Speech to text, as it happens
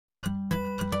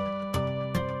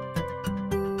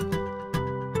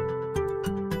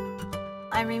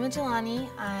I'm Reema Jelani.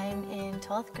 I'm in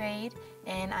 12th grade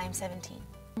and I'm 17.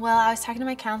 Well, I was talking to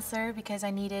my counselor because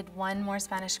I needed one more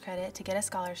Spanish credit to get a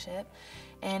scholarship,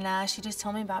 and she just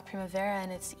told me about Primavera,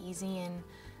 and it's easy and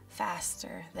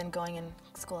faster than going in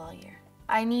school all year.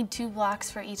 I need 2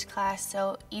 blocks for each class,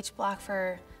 so each block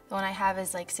for the one I have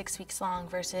is like 6 weeks long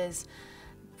versus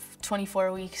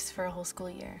 24 weeks for a whole school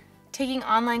year. Taking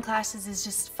online classes is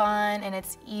just fun and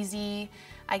it's easy.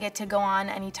 I get to go on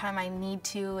anytime I need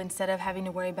to instead of having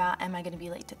to worry about, am I going to be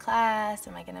late to class?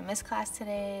 Am I going to miss class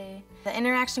today? The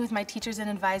interaction with my teachers and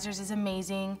advisors is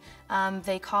amazing.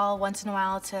 They call once in a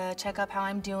while to check up how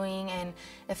I'm doing, and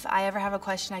if I ever have a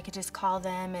question, I could just call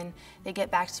them and they get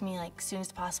back to me like as soon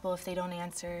as possible if they don't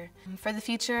answer. For the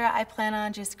future, I plan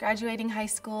on just graduating high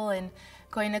school and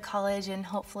going to college and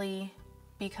hopefully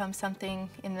become something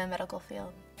in the medical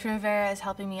field. Primavera is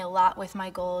helping me a lot with my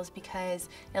goals because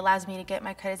it allows me to get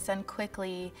my credits done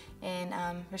quickly and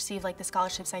receive like the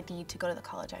scholarships I need to go to the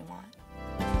college I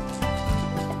want.